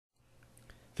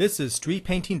This is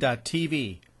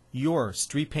StreetPainting.tv, your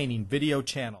street painting video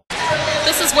channel.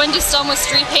 This is Wendy Stone with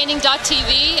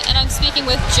StreetPainting.tv, and I'm speaking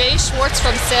with Jay Schwartz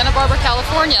from Santa Barbara,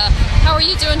 California. How are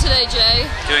you doing today, Jay?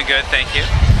 Doing good, thank you.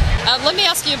 Let me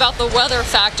ask you about the weather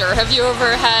factor. Have you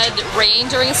ever had rain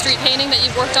during a street painting that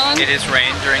you've worked on? It is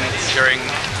rain during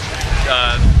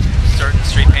certain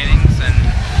street paintings, and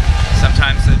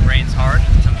sometimes it rains hard,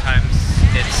 sometimes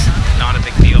it's not a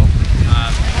big deal.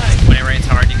 When it rains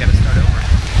hard, you gotta start over.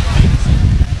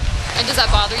 And does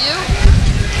that bother you?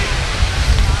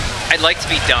 I'd like to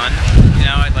be done, you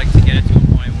know, I'd like to get it to a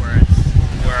point where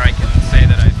I can say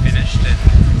that I've finished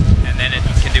and then it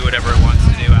can do whatever it wants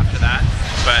to do after that.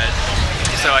 But,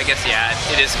 so I guess, yeah,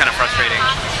 it is kind of frustrating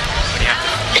when you have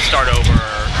to start over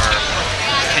or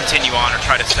continue on or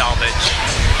try to salvage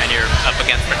and you're up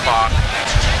against the clock.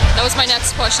 That was my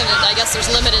next question. I guess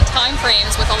there's limited time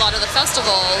frames with a lot of the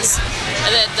festivals,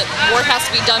 and that the work has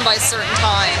to be done by a certain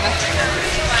time.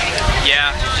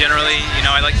 Yeah, generally, you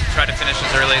know, I like to try to finish as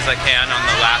early as I can on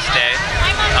the last day.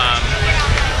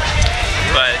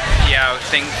 But yeah, I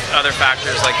think other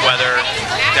factors like weather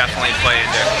definitely play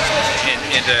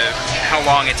into how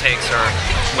long it takes or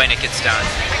when it gets done.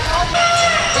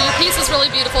 Well, your piece is really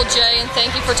beautiful, Jay, and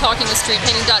thank you for talking with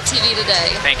StreetPainting.tv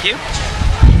today. Thank you.